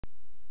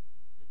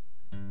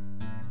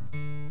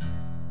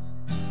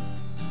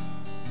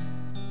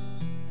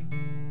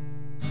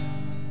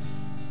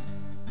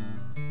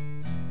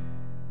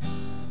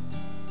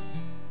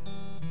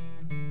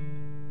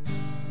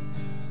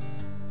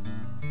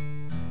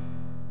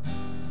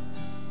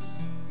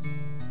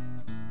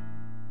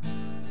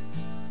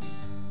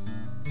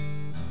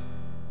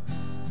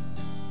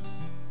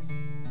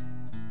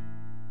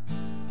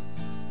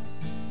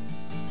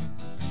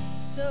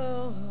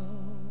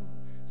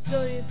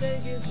so you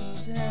think you can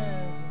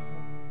tell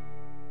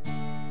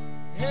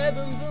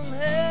heaven from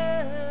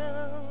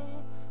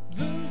hell,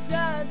 blue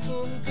skies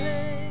from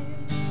pain.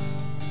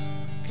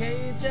 Can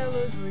you tell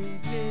a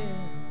great deal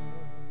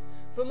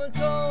from a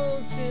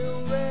cold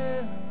steel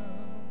rail,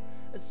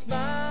 a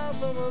smile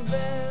from a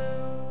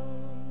veil?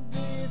 Do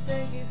you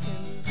think you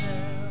can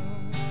tell?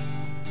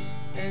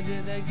 And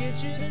did they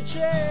get you to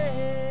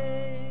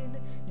trade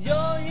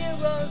your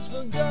heroes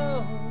for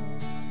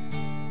gold,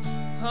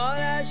 hard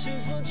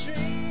ashes for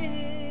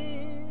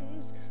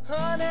trees,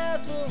 hot air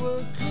for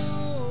a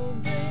cool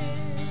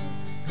breeze,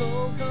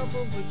 cold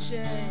comfort for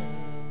change?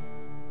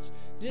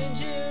 Did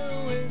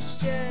you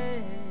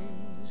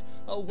exchange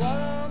a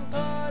warm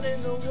part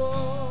in the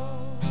war,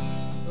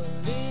 a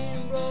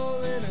lean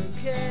roll in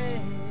a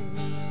cage?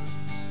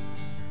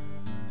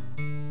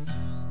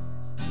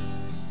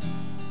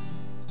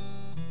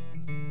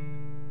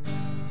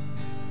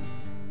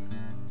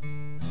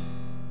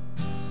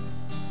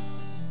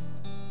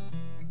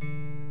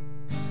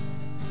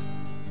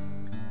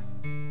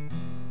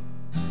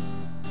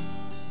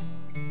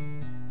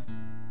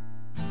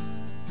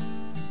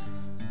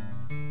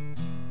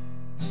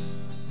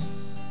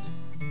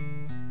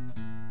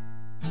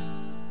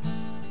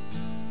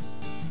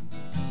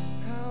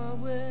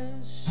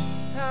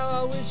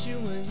 I wish you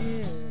were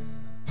here.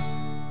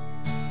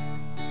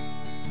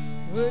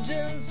 We're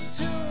just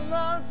two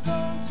lost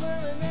souls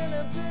swimming in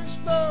a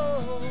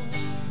fishbowl,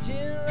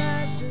 year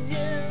after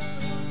year,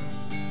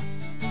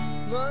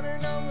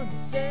 running over the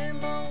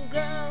same old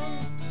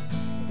ground.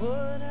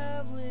 What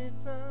have we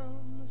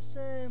found? The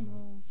same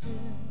old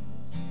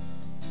fears.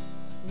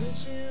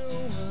 Wish you